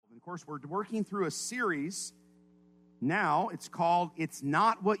Of course, we're working through a series now. It's called It's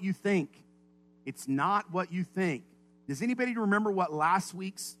Not What You Think. It's Not What You Think. Does anybody remember what last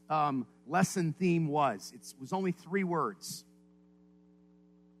week's lesson theme was? It was only 3 words.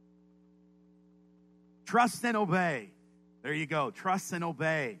 Trust and obey. There you go. Trust and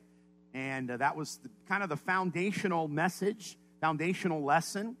obey. And that was kind of the foundational message, foundational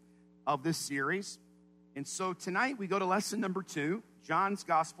lesson of this series. And so tonight we go to lesson number 2, John's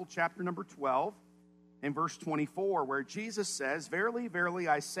Gospel, chapter number 12, and verse 24, where Jesus says, "Verily, verily,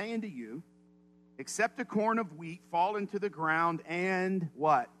 I say unto you, except a corn of wheat fall into the ground and"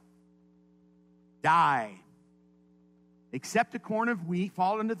 what? Die. Except a corn of wheat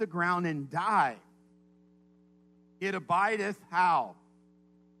fall into the ground and die, it abideth how?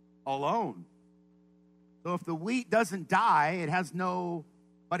 Alone. So if the wheat doesn't die, it has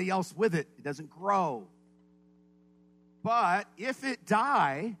nobody else with it. It doesn't grow. But if it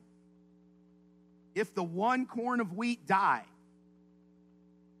die, if the one corn of wheat die,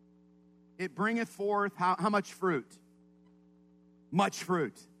 it bringeth forth how much fruit? Much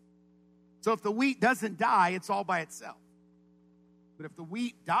fruit. So if the wheat doesn't die, it's all by itself. But if the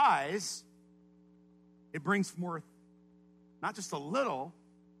wheat dies, it brings forth not just a little,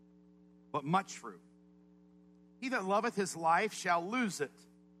 but much fruit. He that loveth his life shall lose it.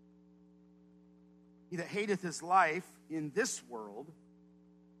 He that hateth his life in this world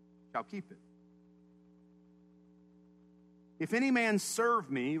shall keep it. If any man serve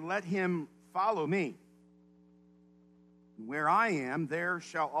me, let him follow me. And where I am, there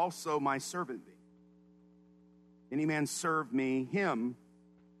shall also my servant be. Any man serve me, him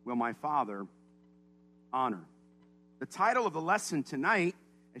will my Father honor. The title of the lesson tonight,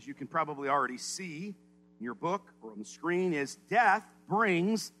 as you can probably already see in your book or on the screen, is Death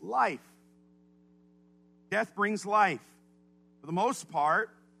Brings Life. Death brings life. For the most part,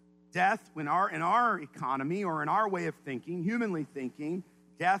 death, in our economy or in our way of thinking, humanly thinking,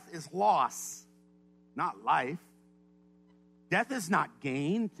 death is loss, not life. Death is not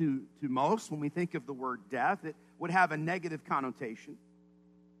gain to most. When we think of the word death, it would have a negative connotation.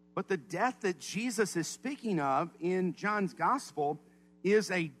 But the death that Jesus is speaking of in John's Gospel is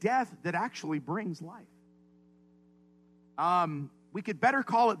a death that actually brings life. We could better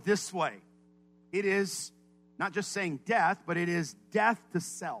call it this way. It is not just saying death, but it is death to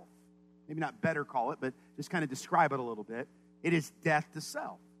self. Maybe not better call it, but just kind of describe it a little bit. It is death to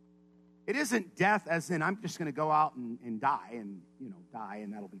self. It isn't death as in I'm just going to go out and die and, die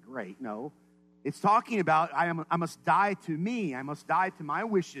and that'll be great. No, it's talking about I must die to me. I must die to my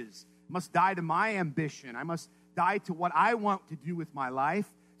wishes. I must die to my ambition. I must die to what I want to do with my life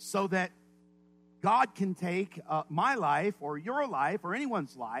so that God can take my life or your life or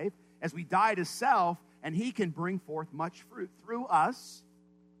anyone's life as we die to self, and he can bring forth much fruit through us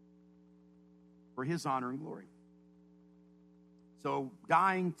for his honor and glory. So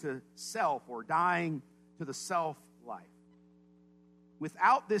dying to self or dying to the self life.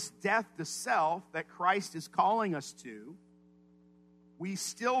 Without this death to self that Christ is calling us to, we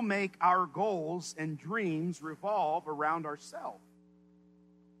still make our goals and dreams revolve around ourselves.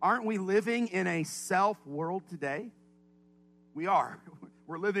 Aren't we living in a self world today? We are.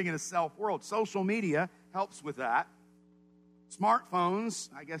 We're living in a self world. Social media helps with that. Smartphones,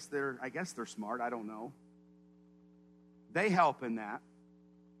 I guess they're smart, I don't know. They help in that.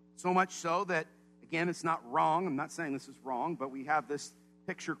 So much so that, again, it's not wrong. I'm not saying this is wrong, but we have this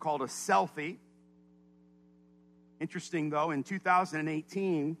picture called a selfie. Interesting, though, in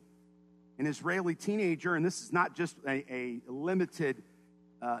 2018, an Israeli teenager, and this is not just a limited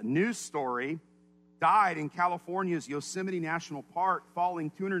news story, died in California's Yosemite National Park,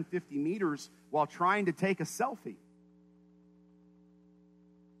 falling 250 meters while trying to take a selfie.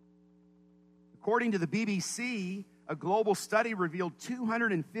 According to the BBC, a global study revealed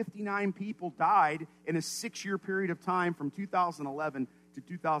 259 people died in a 6-year period of time from 2011 to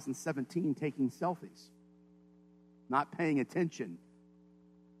 2017 taking selfies, not paying attention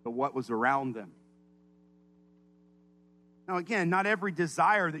to what was around them. Now, again, not every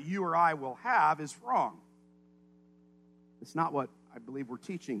desire that you or I will have is wrong. It's not what I believe we're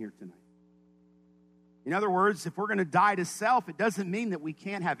teaching here tonight. In other words, if we're going to die to self, it doesn't mean that we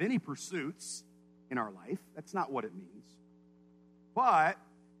can't have any pursuits in our life. That's not what it means. But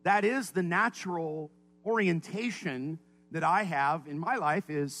that is the natural orientation that I have in my life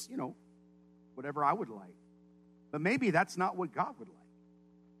is, whatever I would like. But maybe that's not what God would like.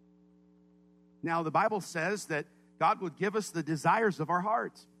 Now, the Bible says that God would give us the desires of our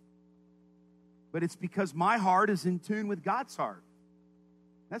hearts. But it's because my heart is in tune with God's heart.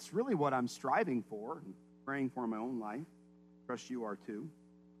 That's really what I'm striving for and praying for in my own life. Trust you are too.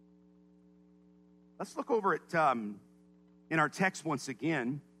 Let's look over at in our text once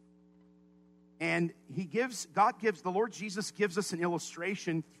again. And the Lord Jesus gives us an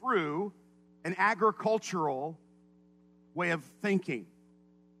illustration through an agricultural way of thinking.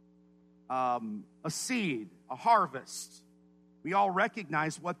 A seed, a harvest. We all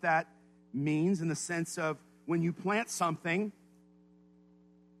recognize what that means in the sense of when you plant something,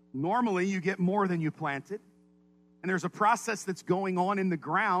 normally you get more than you planted. And there's a process that's going on in the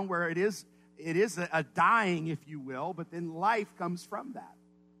ground where it is a dying, if you will, but then life comes from that.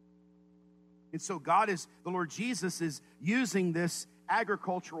 And so the Lord Jesus is using this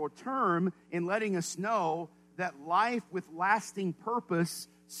agricultural term in letting us know that life with lasting purpose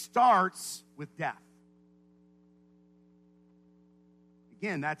starts with death.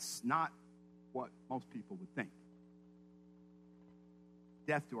 Again, that's not what most people would think.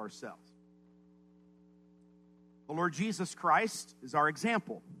 Death to ourselves. The Lord Jesus Christ is our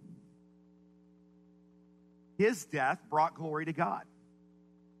example. His death brought glory to God.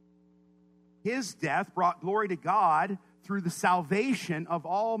 His death brought glory to God through the salvation of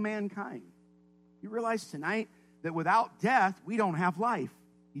all mankind. You realize tonight that without death, we don't have life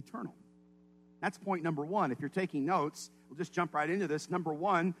eternal. That's point number one. If you're taking notes, we'll just jump right into this. Number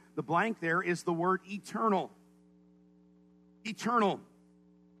one, the blank there is the word eternal. Eternal.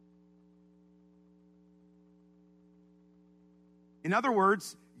 In other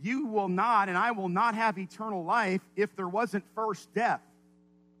words, you will not and I will not have eternal life if there wasn't first death.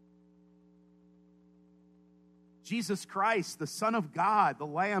 Jesus Christ, the Son of God, the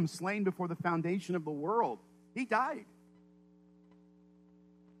Lamb slain before the foundation of the world, he died.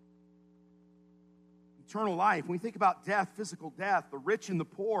 Eternal life. When we think about death, physical death, the rich and the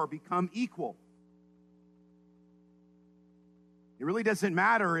poor become equal. It really doesn't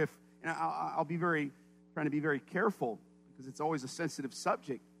matter if, and I'll be trying to be very careful because it's always a sensitive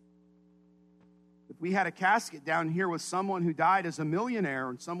subject. If we had a casket down here with someone who died as a millionaire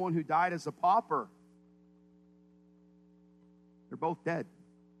and someone who died as a pauper, they're both dead.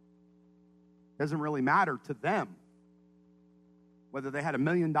 Doesn't really matter to them whether they had $1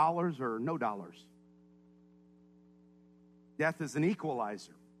 million or no dollars. Death is an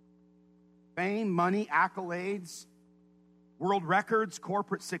equalizer. Fame, money, accolades, world records,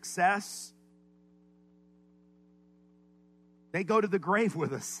 corporate success, they go to the grave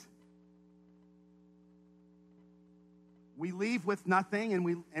with us. We leave with nothing,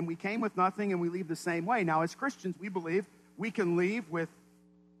 and we came with nothing, and we leave the same way. Now, as Christians, we believe we can leave with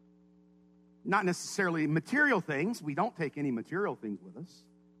not necessarily material things. We don't take any material things with us.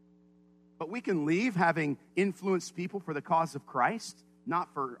 But we can leave having influenced people for the cause of Christ,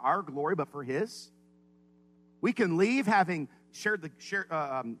 not for our glory, but for His. We can leave having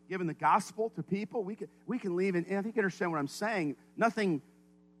given the gospel to people. We can leave, and I think you understand what I'm saying. Nothing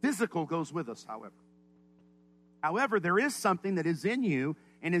physical goes with us, however. However, there is something that is in you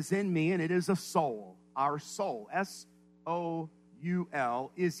and is in me, and it is a soul. Our soul, S-O-U-L,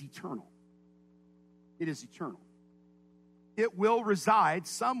 is eternal. It is eternal. It will reside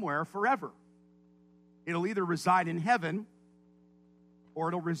somewhere forever. It'll either reside in heaven or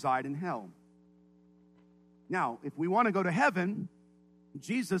it'll reside in hell. Now, if we want to go to heaven,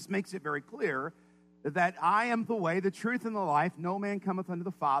 Jesus makes it very clear that I am the way, the truth, and the life. No man cometh unto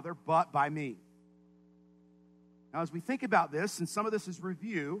the Father but by me. Now, as we think about this, and some of this is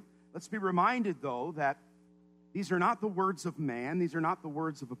review, let's be reminded, though, that these are not the words of man. These are not the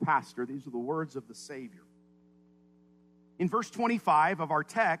words of a pastor. These are the words of the Savior. In verse 25 of our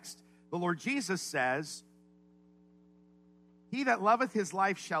text, the Lord Jesus says, He that loveth his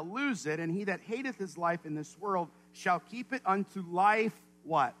life shall lose it, and he that hateth his life in this world shall keep it unto life,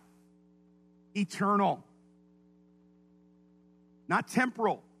 what? Eternal. Not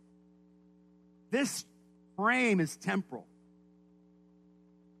temporal. This frame is temporal.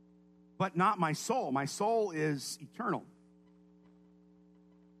 But not my soul. My soul is eternal.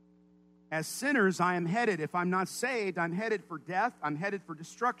 As sinners, I am headed. If I'm not saved, I'm headed for death. I'm headed for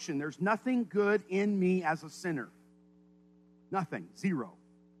destruction. There's nothing good in me as a sinner. Nothing. Zero.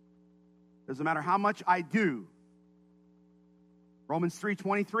 Doesn't matter how much I do. Romans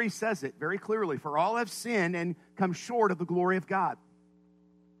 3:23 says it very clearly. For all have sinned and come short of the glory of God.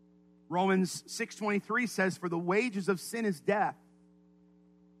 Romans 6:23 says, for the wages of sin is death.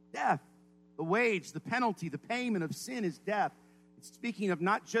 Death. The wage, the penalty, the payment of sin is death. It's speaking of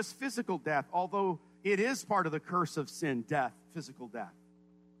not just physical death, although it is part of the curse of sin, death, physical death.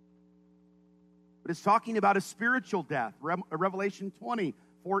 But it's talking about a spiritual death. Revelation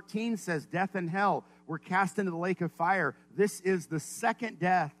 20:14 says, death and hell were cast into the lake of fire. This is the second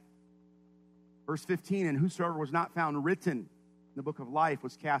death. Verse 15, and whosoever was not found written in the book of life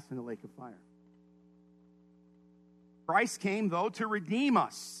was cast into the lake of fire. Christ came, though, to redeem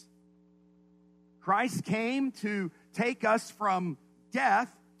us. Christ came to take us from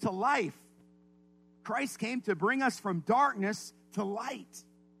death to life. Christ came to bring us from darkness to light.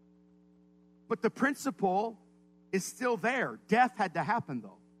 But the principle is still there. Death had to happen,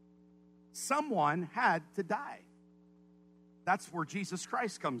 though. Someone had to die. That's where Jesus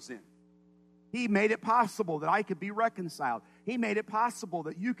Christ comes in. He made it possible that I could be reconciled. He made it possible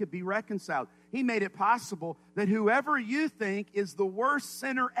that you could be reconciled. He made it possible that whoever you think is the worst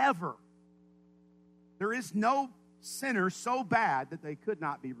sinner ever, there is no sinner so bad that they could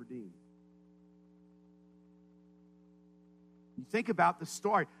not be redeemed. You think about the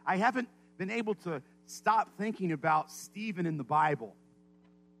story. I haven't been able to stop thinking about Stephen in the Bible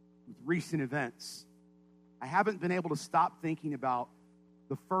with recent events. I haven't been able to stop thinking about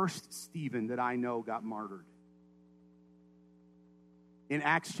the first Stephen that I know got martyred. In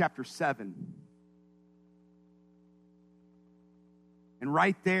Acts chapter 7. And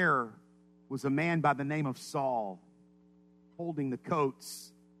right there was a man by the name of Saul holding the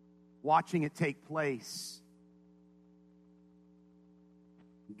coats, watching it take place.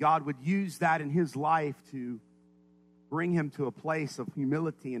 God would use that in his life to bring him to a place of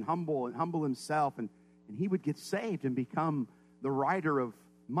humility and humble himself, and he would get saved and become the writer of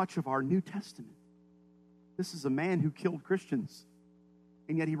much of our New Testament. This is a man who killed Christians,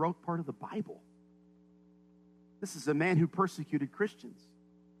 and yet he wrote part of the Bible. This is a man who persecuted Christians.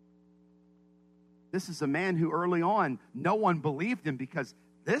 This is a man who early on, no one believed him because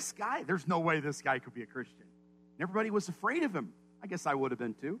this guy, there's no way this guy could be a Christian. And everybody was afraid of him. I guess I would have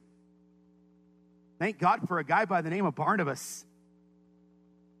been too. Thank God for a guy by the name of Barnabas,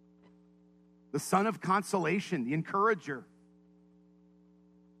 the son of consolation, the encourager.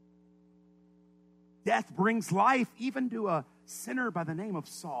 Death brings life even to a sinner by the name of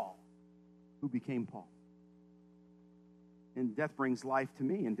Saul, who became Paul. And death brings life to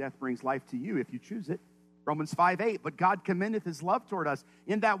me, and death brings life to you if you choose it. Romans 5:8, but God commendeth his love toward us,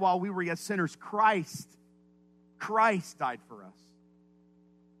 in that while we were yet sinners, Christ died for us.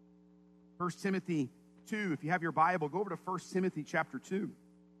 1 Timothy 2, if you have your Bible, go over to 1 Timothy chapter 2.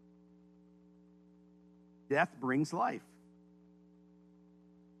 Death brings life.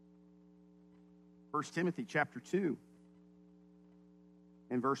 1 Timothy chapter 2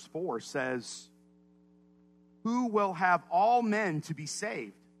 and verse 4 says, who will have all men to be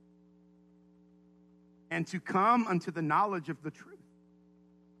saved and to come unto the knowledge of the truth.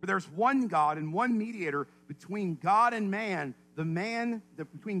 For there's one God and one mediator between God and man, the man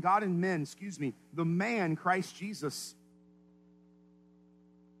Christ Jesus.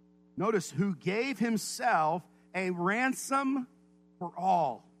 Notice, who gave himself a ransom for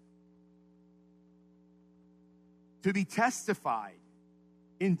all, to be testified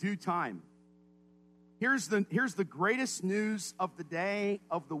in due time. Here's the greatest news of the day,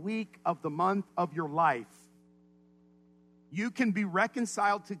 of the week, of the month, of your life. You can be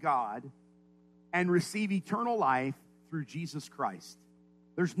reconciled to God and receive eternal life through Jesus Christ.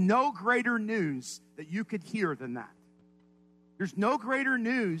 There's no greater news that you could hear than that. There's no greater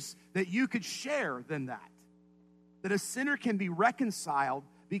news that you could share than that. That a sinner can be reconciled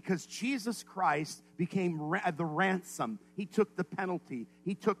because Jesus Christ became the ransom. He took the penalty.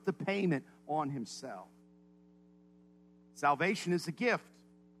 He took the payment on himself. Salvation is a gift.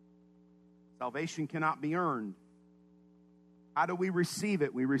 Salvation cannot be earned. How do we receive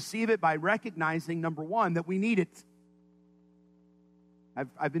it? We receive it by recognizing, number one, that we need it.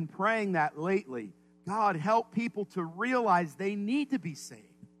 I've been praying that lately. God, help people to realize they need to be saved.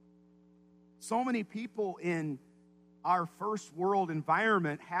 So many people in our first world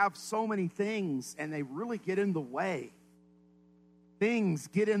environment have so many things, and they really get in the way. Things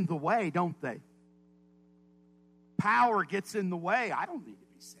get in the way, don't they? Power gets in the way. I don't need to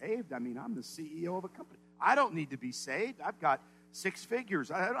be saved. I mean, I'm the CEO of a company. I don't need to be saved. I've got 6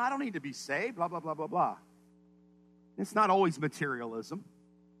 figures. I don't need to be saved, blah, blah, blah, blah, blah. It's not always materialism.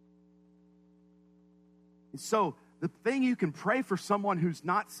 And so the thing you can pray for someone who's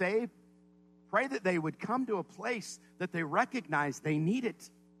not saved, pray that they would come to a place that they recognize they need it.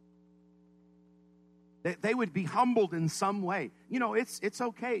 That they would be humbled in some way. You know, it's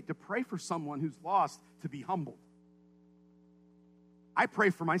okay to pray for someone who's lost to be humbled. I pray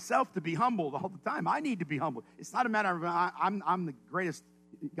for myself to be humbled all the time. I need to be humbled. It's not a matter of I'm the greatest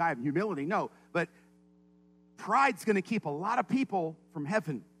guy of humility. No, but pride's going to keep a lot of people from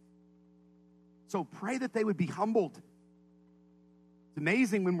heaven. So pray that they would be humbled. It's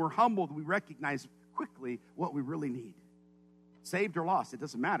amazing when we're humbled, we recognize quickly what we really need. Saved or lost, it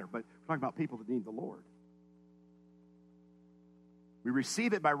doesn't matter, but we're talking about people that need the Lord. We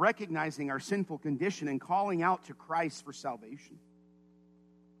receive it by recognizing our sinful condition and calling out to Christ for salvation.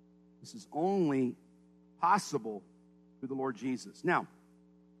 This is only possible through the Lord Jesus. Now,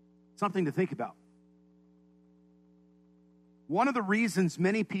 something to think about. One of the reasons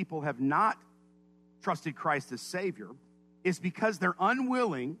many people have not trusted Christ as Savior is because they're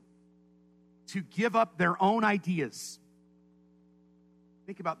unwilling to give up their own ideas.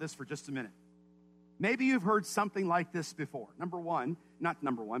 Think about this for just a minute. Maybe you've heard something like this before. Not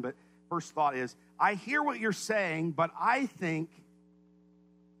number one, but first thought is, I hear what you're saying, but I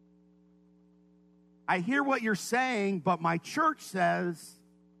hear what you're saying, but my church says.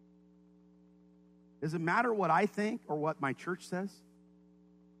 Does it matter what I think or what my church says?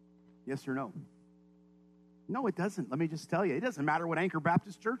 Yes or no? No, it doesn't. Let me just tell you. It doesn't matter what Anchor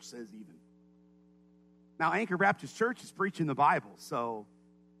Baptist Church says even. Now, Anchor Baptist Church is preaching the Bible, so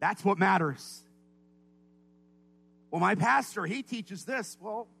that's what matters. Well, my pastor, he teaches this.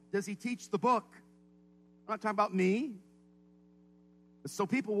 Well, does he teach the book? I'm not talking about me. So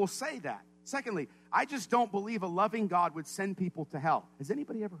people will say that. Secondly, I just don't believe a loving God would send people to hell. Has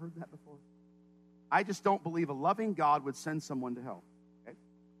anybody ever heard that before? I just don't believe a loving God would send someone to hell. Okay?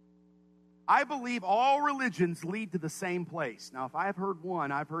 I believe all religions lead to the same place. Now, if I've heard one,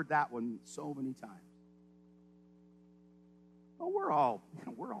 I've heard that one so many times. Oh, we're all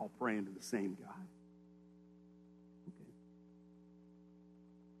praying to the same God. Okay.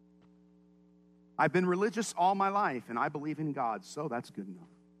 I've been religious all my life, and I believe in God, so that's good enough.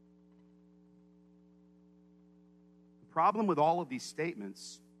 The problem with all of these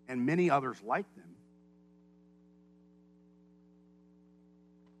statements, and many others like them,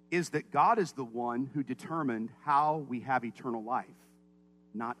 is that God is the one who determined how we have eternal life,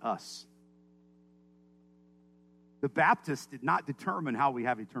 not us. The Baptists did not determine how we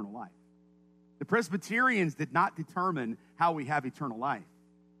have eternal life. The Presbyterians did not determine how we have eternal life.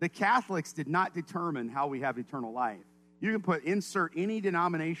 The Catholics did not determine how we have eternal life. You can insert any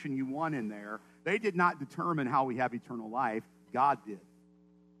denomination you want in there. They did not determine how we have eternal life. God did.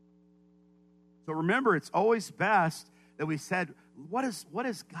 So remember, it's always best that we said, what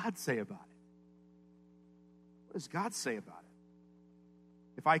does God say about it? What does God say about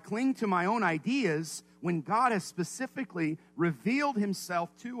it? If I cling to my own ideas, when God has specifically revealed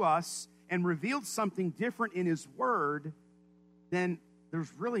himself to us and revealed something different in his word, then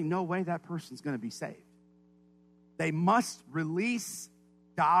there's really no way that person's going to be saved. They must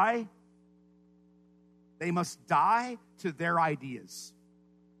die. They must die to their ideas.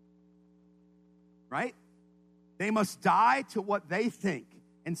 Right? They must die to what they think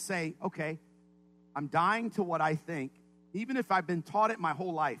and say, okay, I'm dying to what I think, even if I've been taught it my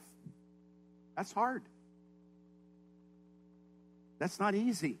whole life. That's hard. That's not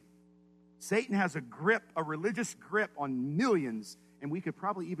easy. Satan has a religious grip on millions, and we could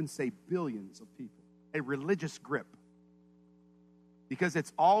probably even say billions of people. A religious grip. Because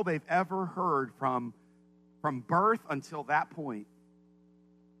it's all they've ever heard from birth until that point.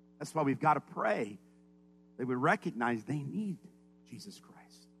 That's why we've got to pray. They would recognize they need Jesus Christ.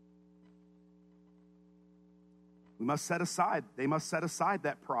 They must set aside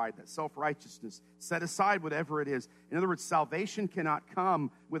that pride, that self-righteousness. Set aside whatever it is. In other words, salvation cannot come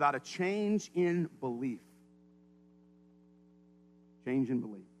without a change in belief. Change in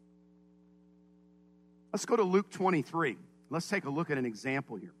belief. Let's go to Luke 23. Let's take a look at an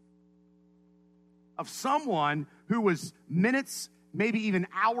example here of someone who was minutes, maybe even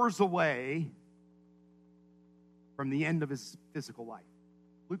hours away from the end of his physical life.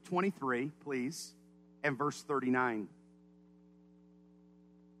 Luke 23, please, and verse 39.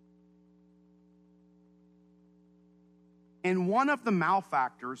 And one of the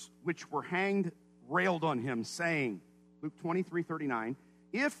malefactors which were hanged railed on him, saying, Luke 23:39,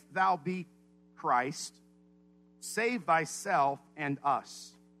 if thou be Christ, save thyself and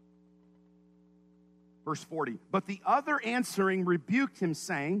us. Verse 40, but the other answering rebuked him,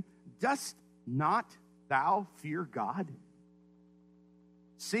 saying, dost not thou fear God,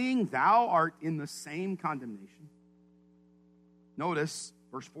 seeing thou art in the same condemnation? Notice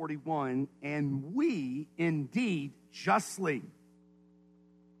verse 41, and we indeed justly.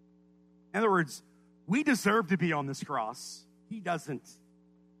 In other words, we deserve to be on this cross. He doesn't.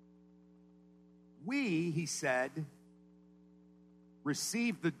 We, he said,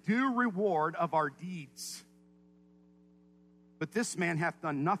 receive the due reward of our deeds. But this man hath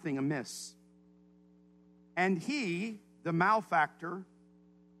done nothing amiss. And he, the malefactor,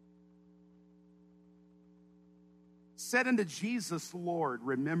 said unto Jesus, Lord,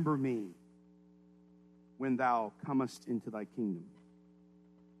 remember me when thou comest into thy kingdom.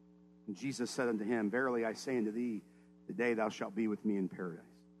 And Jesus said unto him, verily I say unto thee, Today thou shalt be with me in paradise.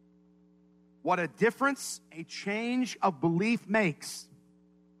 What a difference a change of belief makes.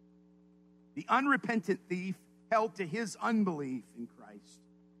 The unrepentant thief held to his unbelief in Christ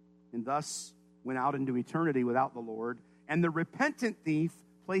and thus went out into eternity without the Lord. And the repentant thief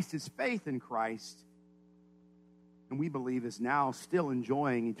placed his faith in Christ and we believe is now still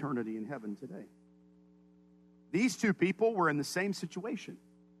enjoying eternity in heaven today. These two people were in the same situation.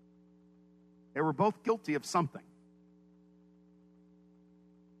 They were both guilty of something.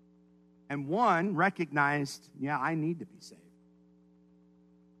 And one recognized, yeah, I need to be saved.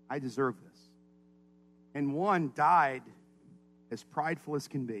 I deserve this. And one died as prideful as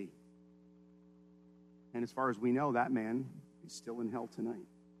can be. And as far as we know, that man is still in hell tonight.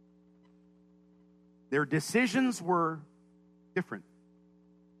 Their decisions were different.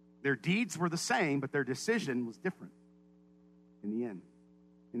 Their deeds were the same, but their decision was different in the end.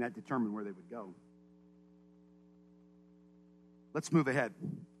 And that determined where they would go. Let's move ahead.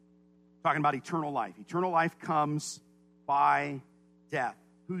 Talking about eternal life. Eternal life comes by death.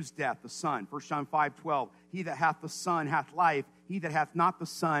 Whose death? The Son. 1 John 5:12. He that hath the Son hath life. He that hath not the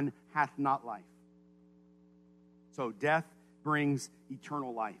Son hath not life. So death brings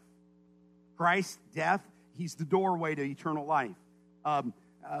eternal life. Christ's death, he's the doorway to eternal life.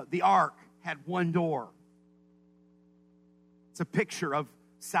 The ark had one door. It's a picture of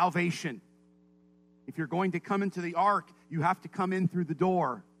salvation. If you're going to come into the ark, you have to come in through the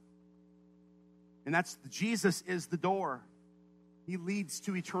door. And Jesus is the door. He leads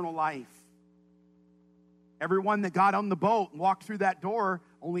to eternal life. Everyone that got on the boat and walked through that door,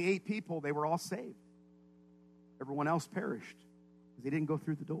 only 8 people, they were all saved. Everyone else perished because they didn't go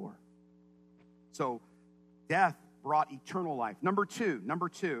through the door. So death brought eternal life. Number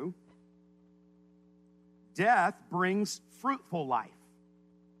two, death brings fruitful life.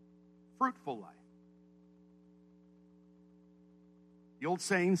 Fruitful life. The old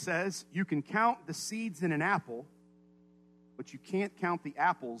saying says, you can count the seeds in an apple, but you can't count the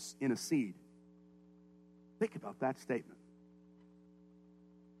apples in a seed. Think about that statement.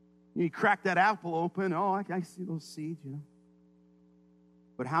 You crack that apple open, I see those seeds,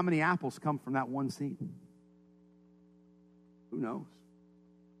 But how many apples come from that one seed? Who knows?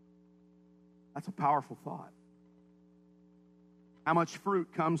 That's a powerful thought. How much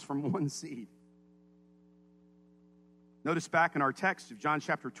fruit comes from one seed? Notice back in our text of John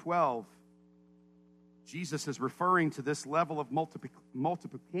chapter 12, Jesus is referring to this level of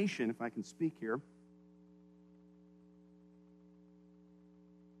multiplication, if I can speak here.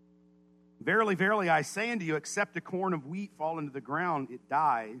 Verily, verily, I say unto you, except a corn of wheat fall into the ground, it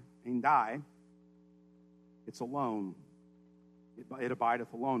die. It's alone. It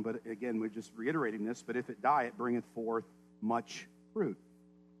abideth alone. But again, we're just reiterating this. But if it die, it bringeth forth much fruit.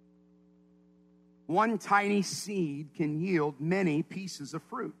 One tiny seed can yield many pieces of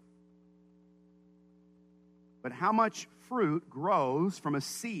fruit. But how much fruit grows from a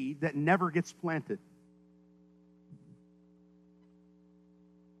seed that never gets planted?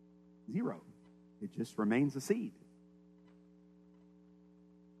 0. It just remains a seed.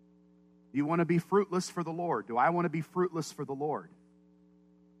 Do you want to be fruitless for the Lord? Do I want to be fruitless for the Lord?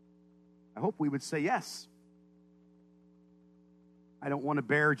 I hope we would say yes. I don't want to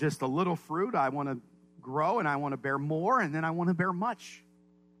bear just a little fruit. I want to grow and I want to bear more, and then I want to bear much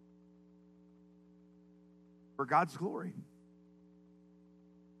for God's glory.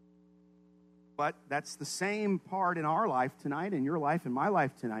 But that's the same part in our life tonight, in your life, in my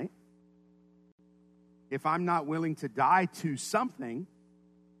life tonight. If I'm not willing to die to something,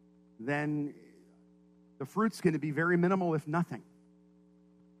 then the fruit's going to be very minimal, if nothing.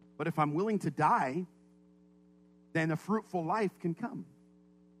 But if I'm willing to die, then a fruitful life can come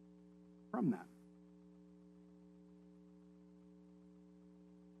from that.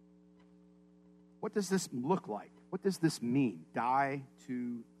 What does this look like? What does this mean? Die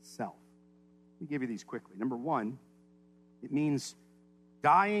to self. Let me give you these quickly. Number 1, it means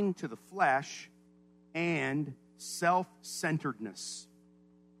dying to the flesh and self-centeredness.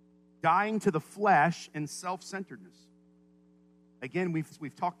 Dying to the flesh and self-centeredness. Again,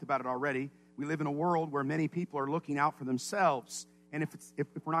 we've talked about it already. We live in a world where many people are looking out for themselves. And if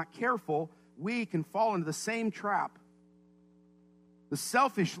we're not careful, we can fall into the same trap. The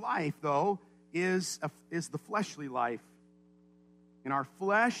selfish life, though, is the fleshly life. And our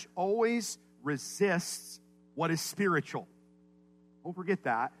flesh always resists what is spiritual. Don't forget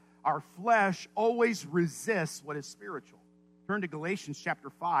that. Our flesh always resists what is spiritual. Turn to Galatians chapter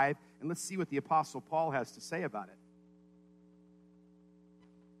 5, and let's see what the Apostle Paul has to say about it.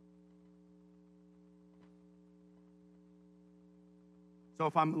 So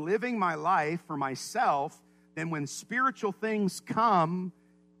if I'm living my life for myself, then when spiritual things come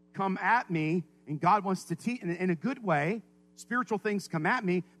at me, and God wants to teach in a good way, spiritual things come at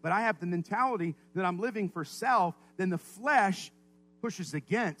me, but I have the mentality that I'm living for self, then the flesh pushes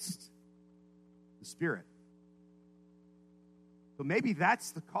against the Spirit. So maybe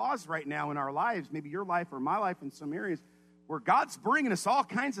that's the cause right now in our lives, maybe your life or my life in some areas, where God's bringing us all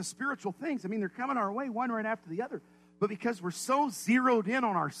kinds of spiritual things. I mean, they're coming our way, one right after the other. But because we're so zeroed in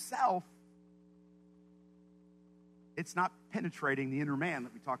on ourself, it's not penetrating the inner man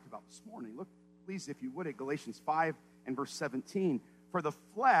that we talked about this morning. Look, please, if you would, at Galatians 5 and verse 17. For the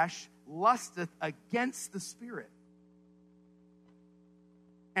flesh lusteth against the Spirit,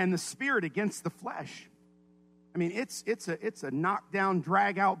 and the Spirit against the flesh. I mean, it's a knockdown,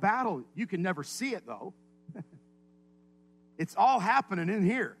 drag-out battle. You can never see it, though. It's all happening in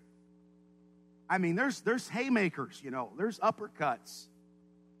here. I mean, there's haymakers, there's uppercuts.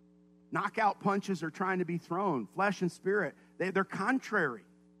 Knockout punches are trying to be thrown. Flesh and spirit, they're contrary.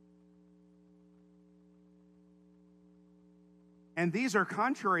 And these are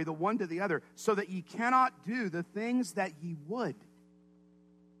contrary the one to the other, so that ye cannot do the things that ye would.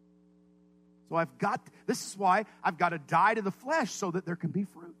 So this is why I've got to die to the flesh so that there can be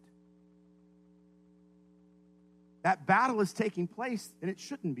fruit. That battle is taking place, and it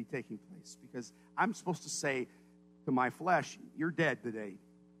shouldn't be taking place, because I'm supposed to say to my flesh, you're dead today.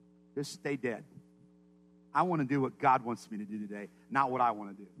 Just stay dead. I want to do what God wants me to do today, not what I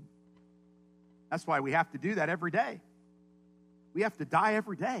want to do. That's why we have to do that every day. We have to die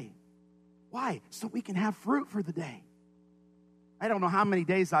every day. Why? So we can have fruit for the day. I don't know how many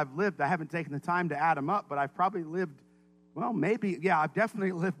days I've lived. I haven't taken the time to add them up, but I've probably lived, I've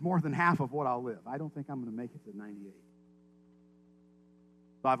definitely lived more than half of what I'll live. I don't think I'm going to make it to 98.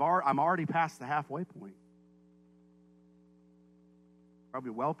 So I'm already past the halfway point.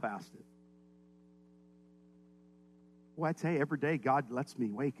 Probably well past it. Well, I tell you, every day God lets me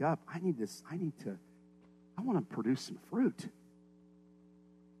wake up. I want to produce some fruit.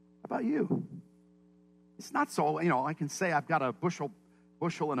 How about you? It's not so, I can say I've got a bushel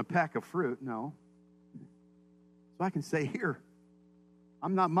and a peck of fruit. No. So I can say, here,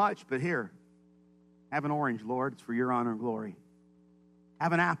 I'm not much, but here, have an orange, Lord. It's for your honor and glory.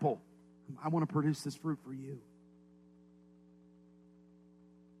 Have an apple. I want to produce this fruit for you.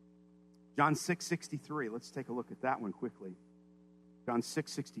 John 6:63. Let's take a look at that one quickly. John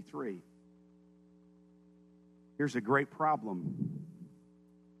 6:63. Here's a great problem.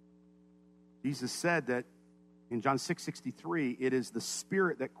 Jesus said that in John 6:63, it is the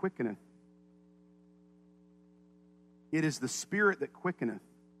Spirit that quickeneth. It is the Spirit that quickeneth.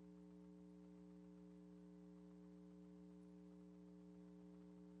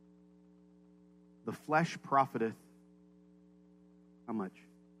 The flesh profiteth how much?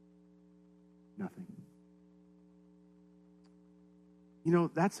 Nothing.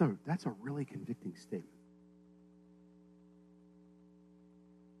 That's a really convicting statement.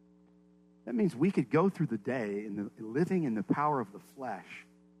 That means we could go through the day living in the power of the flesh,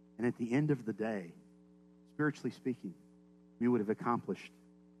 and at the end of the day, spiritually speaking, we would have accomplished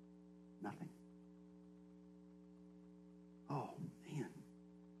nothing. Oh, man.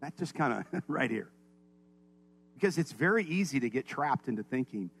 That just kind of right here. Because it's very easy to get trapped into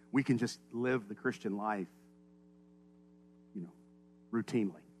thinking we can just live the Christian life,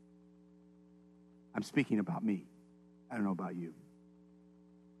 routinely. I'm speaking about me. I don't know about you.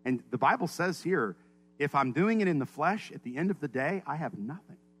 And the Bible says here, if I'm doing it in the flesh, at the end of the day, I have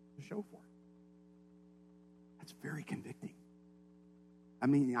nothing to show for it. That's very convicting. I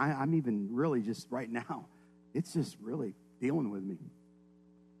mean, I'm even really just right now, it's just really dealing with me.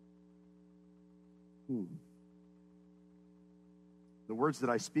 The words that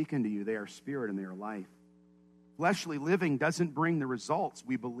I speak unto you, they are spirit and they are life. Fleshly living doesn't bring the results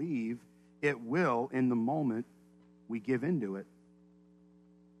we believe it will in the moment we give into it.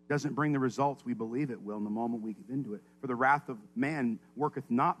 Doesn't bring the results we believe it will in the moment we give into it. For the wrath of man worketh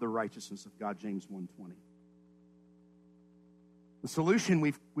not the righteousness of God, James 1:20. The solution,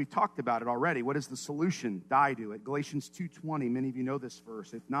 we've talked about it already. What is the solution? Die to it. Galatians 2:20, many of you know this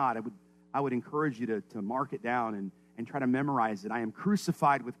verse. If not, I would encourage you to mark it down and try to memorize it. I am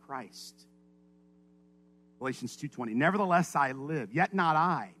crucified with Christ. Galatians 2:20. Nevertheless I live, yet not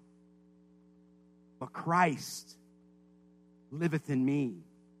I, but Christ liveth in me.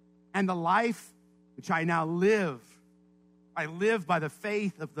 And the life which I now live, I live by the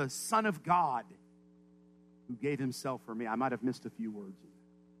faith of the Son of God who gave himself for me. I might have missed a few words in there.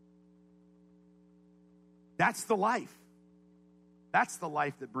 That's the life. That's the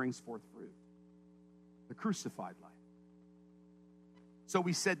life that brings forth fruit. The crucified life. So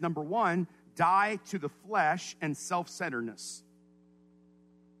we said, number one, die to the flesh and self-centeredness.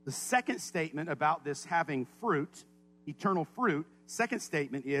 The second statement about this having fruit, eternal fruit, second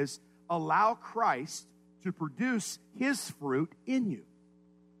statement is allow Christ to produce his fruit in you.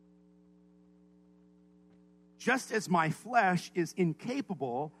 Just as my flesh is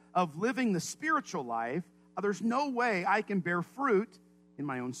incapable of living the spiritual life, there's no way I can bear fruit in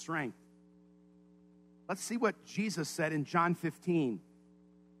my own strength. Let's see what Jesus said in John 15.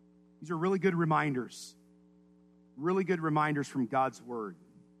 These are really good reminders from God's word.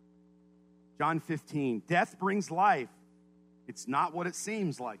 John 15, death brings life. It's not what it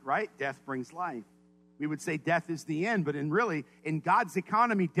seems like, right? Death brings life. We would say death is the end, but in God's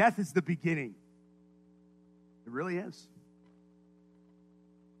economy, death is the beginning. It really is.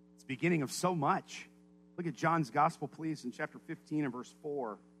 It's the beginning of so much. Look at John's gospel, please, in chapter 15 and verse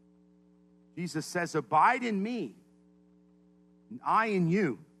 4. Jesus says, abide in me, and I in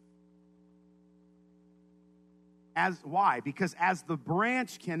you. Why? Because as the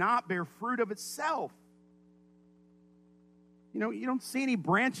branch cannot bear fruit of itself. You don't see any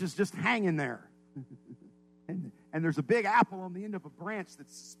branches just hanging there. and there's a big apple on the end of a branch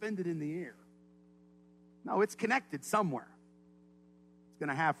that's suspended in the air. No, it's connected somewhere. It's going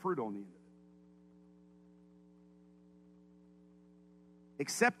to have fruit on the end of it.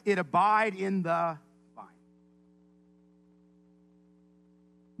 Except it abide in the vine.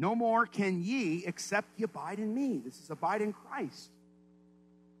 No more can ye except ye abide in me. This is abide in Christ.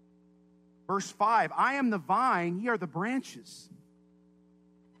 Verse 5, I am the vine, ye are the branches.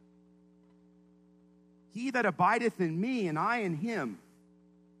 He that abideth in me, and I in him,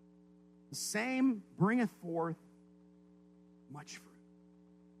 the same bringeth forth much fruit.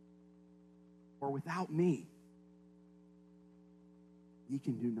 For without me, ye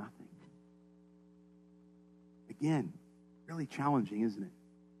can do nothing. Again, really challenging, isn't it?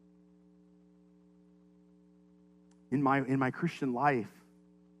 In my Christian life,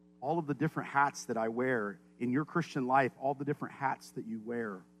 all of the different hats that I wear, in your Christian life, all the different hats that you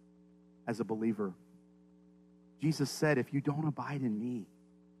wear as a believer, Jesus said, if you don't abide in me,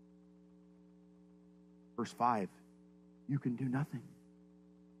 verse 5, you can do nothing.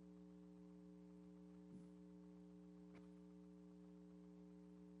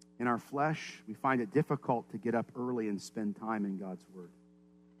 In our flesh, we find it difficult to get up early and spend time in God's Word.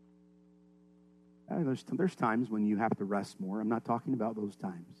 There's times when you have to rest more. I'm not talking about those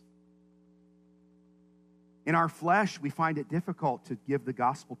times. In our flesh, we find it difficult to give the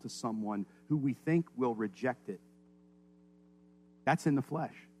gospel to someone who we think will reject it. That's in the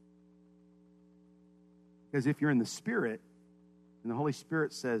flesh. Because if you're in the Spirit, and the Holy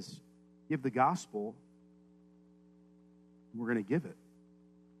Spirit says, give the gospel, we're going to give it.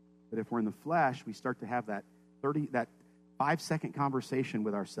 But if we're in the flesh, we start to have that 5-second conversation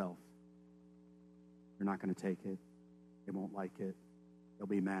with ourselves. They're not going to take it. They won't like it. They'll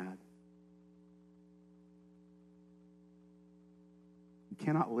be mad. We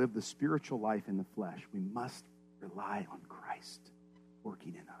cannot live the spiritual life in the flesh. We must rely on Christ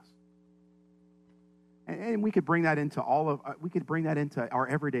working in us. And we could bring that into our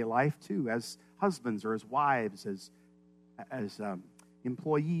everyday life too, as husbands or as wives, as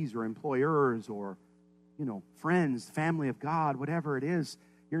employees or employers or friends, family of God, whatever it is.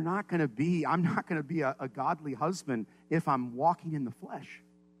 I'm not going to be a godly husband if I'm walking in the flesh.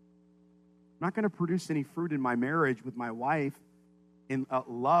 I'm not going to produce any fruit in my marriage with my wife in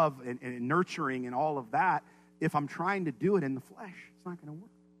love and nurturing and all of that if I'm trying to do it in the flesh. It's not going to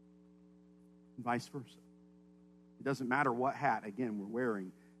work. And vice versa. It doesn't matter what hat, again, we're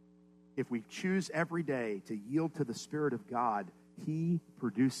wearing. If we choose every day to yield to the Spirit of God, He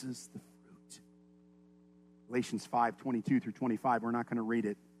produces the fruit. Galatians 5:22-25, we're not going to read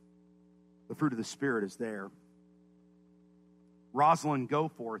it. The fruit of the Spirit is there. Rosalind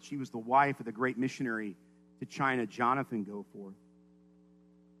Goforth, she was the wife of the great missionary to China, Jonathan Goforth,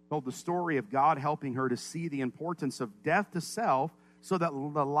 told the story of God helping her to see the importance of death to self so that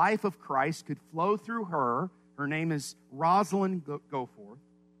the life of Christ could flow through her. Her name is Rosalind Goforth.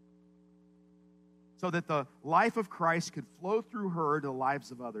 So that the life of Christ could flow through her to the lives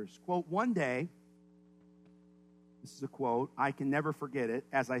of others. Quote, one day, this is a quote, I can never forget it,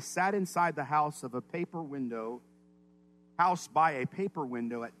 as I sat inside the house by a paper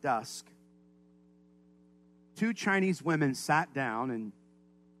window at dusk, 2 Chinese women sat down and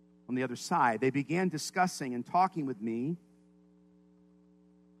on the other side. They began discussing and talking with me.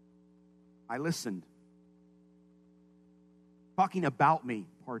 I listened. Talking about me,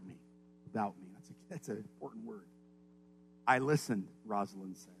 about me. That's an important word. I listened,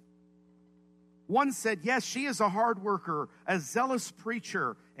 Rosalind said. One said, yes, she is a hard worker, a zealous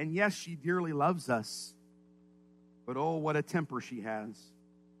preacher, and yes, she dearly loves us. But oh, what a temper she has.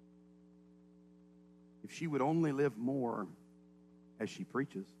 If she would only live more as she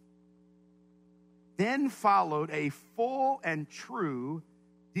preaches. Then followed a full and true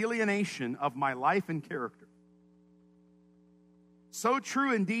delineation of my life and character. So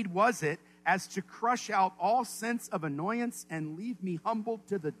true indeed was it as to crush out all sense of annoyance and leave me humbled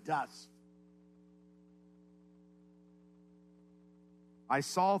to the dust. I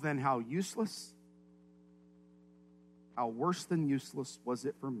saw then how useless, how worse than useless was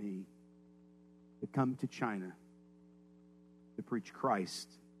it for me to come to China to preach Christ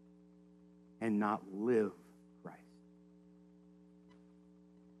and not live Christ.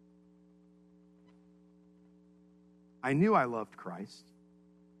 I knew I loved Christ.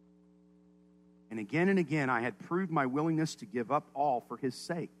 And again I had proved my willingness to give up all for his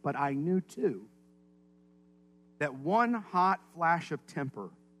sake. But I knew too that one hot flash of temper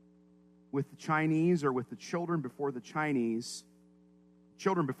with the Chinese or with the children before the Chinese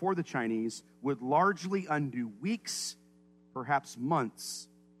would largely undo weeks, perhaps months,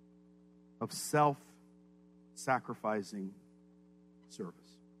 of self-sacrificing service.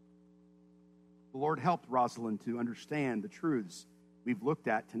 The Lord helped Rosalind to understand the truths we've looked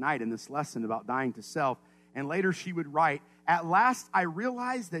at tonight in this lesson about dying to self. And later she would write, at last I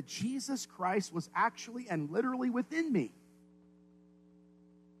realized that Jesus Christ was actually and literally within me.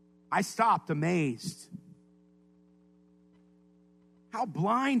 I stopped amazed. How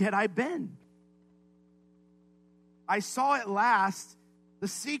blind had I been? I saw at last the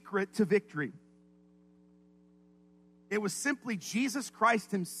secret to victory. It was simply Jesus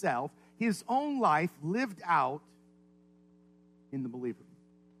Christ himself, his own life lived out in the believer.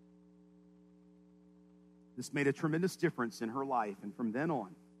 This made a tremendous difference in her life, and from then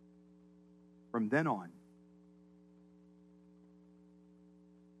on,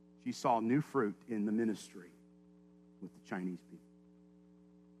 she saw new fruit in the ministry with the Chinese people.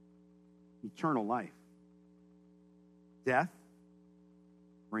 Eternal life. Death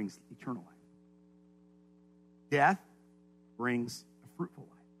brings eternal life. Death brings a fruitful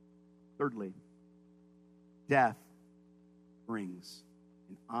life. Thirdly, death brings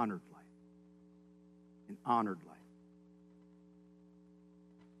an honored life. An honored life.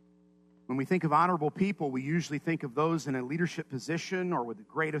 When we think of honorable people, we usually think of those in a leadership position or with a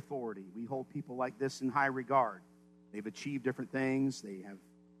great authority. We hold people like this in high regard. They've achieved different things. They have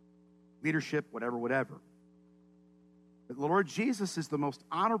leadership, whatever. But the Lord Jesus is the most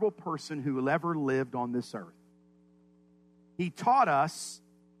honorable person who ever lived on this earth. He taught us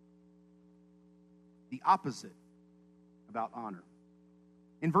the opposite about honor.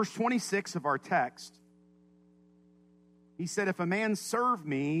 In verse 26 of our text, he said, if a man serve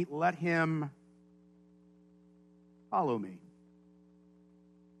me, let him follow me.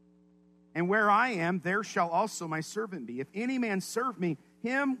 And where I am, there shall also my servant be. If any man serve me,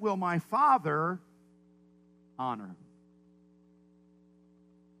 him will my Father honor.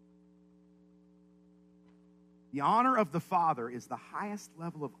 The honor of the Father is the highest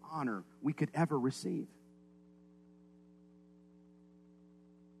level of honor we could ever receive.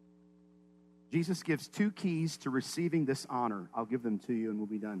 Jesus gives two keys to receiving this honor. I'll give them to you and we'll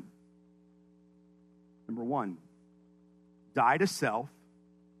be done. Number one, die to self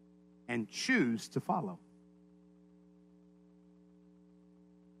and choose to follow.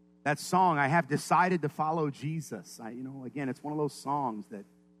 That song, I have decided to follow Jesus. Again, it's one of those songs that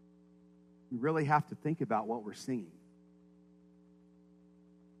you really have to think about what we're singing.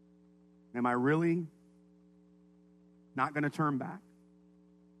 Am I really not going to turn back?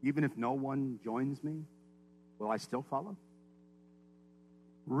 Even if no one joins me, will I still follow?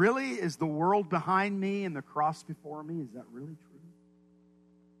 Really? Is the world behind me and the cross before me? Is that really true?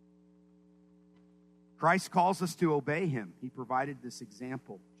 Christ calls us to obey him. He provided this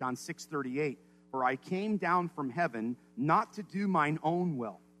example. John 6:38, for I came down from heaven not to do mine own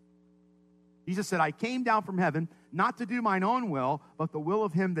will. Jesus said, I came down from heaven not to do mine own will, but the will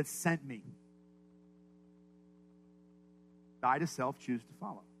of him that sent me. Die to self, choose to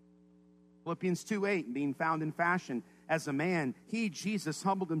follow. Philippians 2:8, being found in fashion as a man, he, Jesus,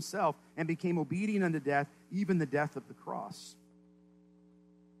 humbled himself and became obedient unto death, even the death of the cross.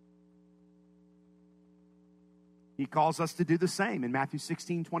 He calls us to do the same in Matthew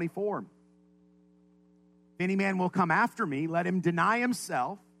 16:24. If any man will come after me, let him deny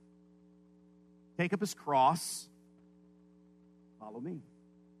himself, take up his cross, follow me.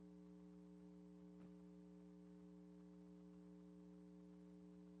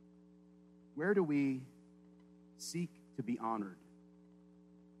 Where do we seek to be honored?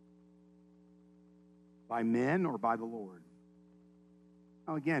 by men or by the Lord?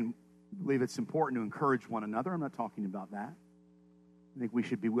 Now, again, I believe it's important to encourage one another. I'm not talking about that. I think we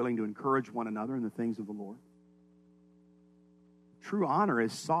should be willing to encourage one another in the things of the Lord. True honor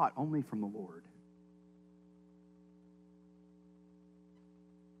is sought only from the Lord.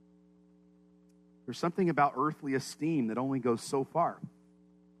 There's something about earthly esteem that only goes so far.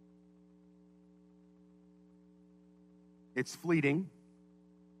 It's fleeting.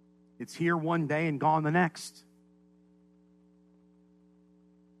 It's here one day and gone the next.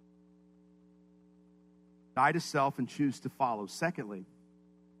 Die to self and choose to follow. Secondly,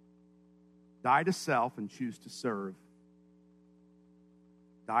 die to self and choose to serve.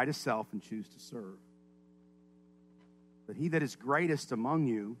 Die to self and choose to serve. But he that is greatest among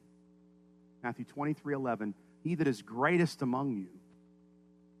you, Matthew 23:11, he that is greatest among you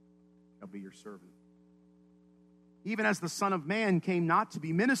shall be your servant. Even as the Son of Man came not to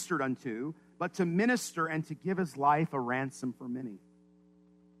be ministered unto, but to minister and to give his life a ransom for many.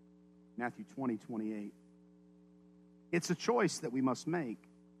 Matthew 20:28. It's a choice that we must make.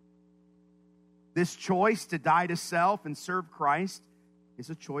 This choice to die to self and serve Christ is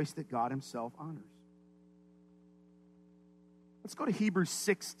a choice that God himself honors. Let's go to Hebrews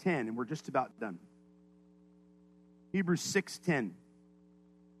 6:10, and we're just about done. Hebrews 6:10.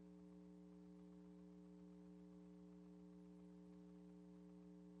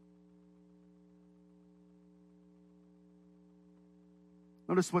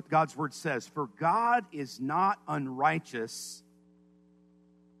 Notice what God's word says. For God is not unrighteous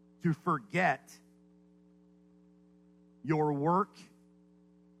to forget your work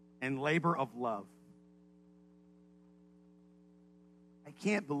and labor of love. I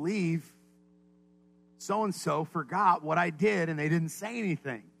can't believe so-and-so forgot what I did and they didn't say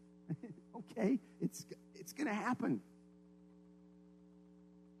anything. Okay, it's going to happen.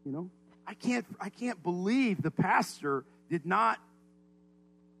 You know, I can't believe the pastor did not.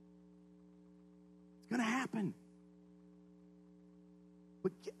 It's going to happen.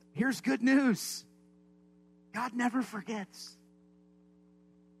 But here's good news. God never forgets.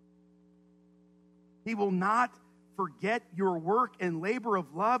 He will not forget your work and labor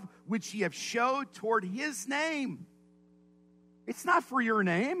of love, which ye have showed toward his name. It's not for your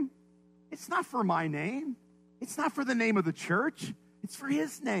name. It's not for my name. It's not for the name of the church. It's for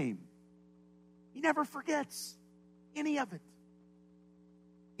his name. He never forgets any of it.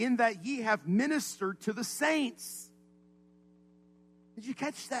 In that ye have ministered to the saints. Did you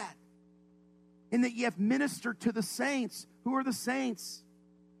catch that? In that ye have ministered to the saints. Who are the saints?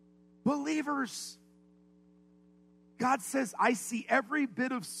 Believers. God says, I see every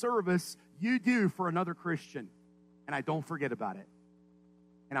bit of service you do for another Christian, and I don't forget about it.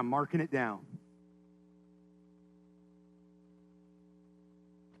 And I'm marking it down.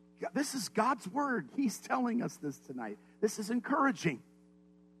 This is God's word. He's telling us this tonight. This is encouraging.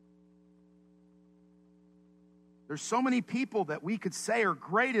 There's so many people that we could say are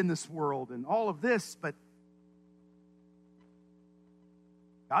great in this world and all of this, but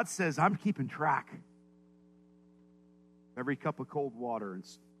God says, I'm keeping track. Every cup of cold water and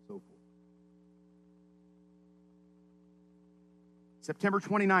so forth. September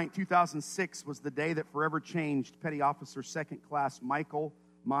 29, 2006 was the day that forever changed Petty Officer Second Class Michael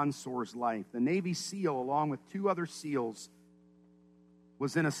Mansour's life. The Navy SEAL, along with two other SEALs,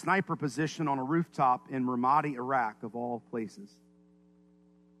 was in a sniper position on a rooftop in Ramadi, Iraq, of all places.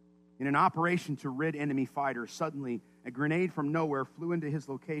 In an operation to rid enemy fighters, suddenly a grenade from nowhere flew into his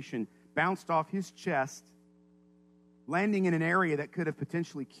location, bounced off his chest, landing in an area that could have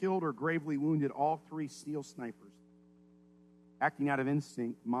potentially killed or gravely wounded all three SEAL snipers. Acting out of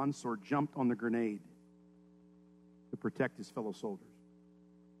instinct, Mansour jumped on the grenade to protect his fellow soldiers.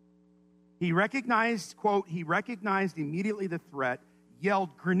 He recognized, quote, he recognized immediately the threat,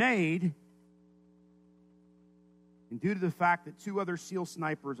 yelled, grenade, and due to the fact that two other SEAL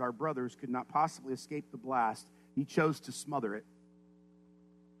snipers, our brothers, could not possibly escape the blast, he chose to smother it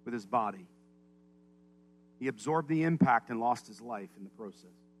with his body. He absorbed the impact and lost his life in the process.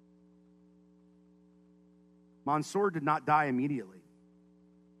 Mansour did not die immediately.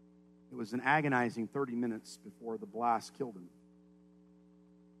 It was an agonizing 30 minutes before the blast killed him.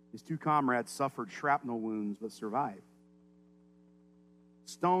 His two comrades suffered shrapnel wounds but survived.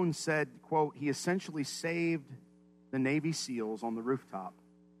 Stone said, quote, he essentially saved the Navy SEALs on the rooftop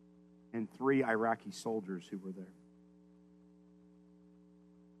and 3 Iraqi soldiers who were there.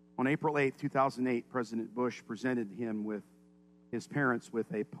 On April 8, 2008, President Bush presented his parents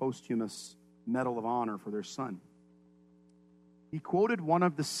with a posthumous Medal of Honor for their son. He quoted one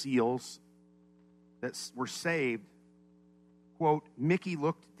of the SEALs that were saved, quote, Mickey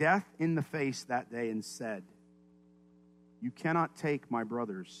looked death in the face that day and said, "You cannot take my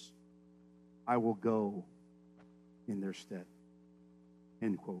brothers. I will go in their stead."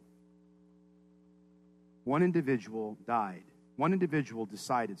 End quote. One individual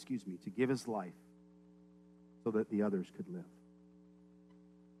decided, to give his life so that the others could live.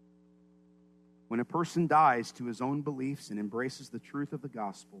 When a person dies to his own beliefs and embraces the truth of the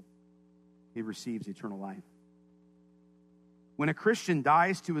gospel, he receives eternal life. When a Christian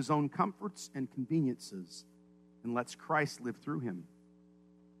dies to his own comforts and conveniences and lets Christ live through him,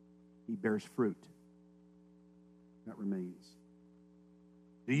 he bears fruit that remains.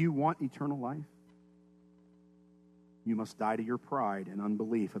 Do you want eternal life? You must die to your pride and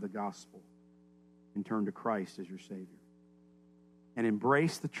unbelief of the gospel and turn to Christ as your Savior and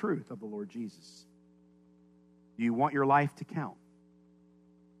embrace the truth of the Lord Jesus. Do you want your life to count?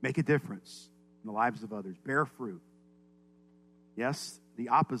 Make a difference in the lives of others. Bear fruit. Yes, the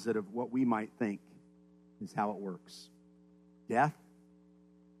opposite of what we might think is how it works. Death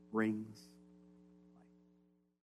brings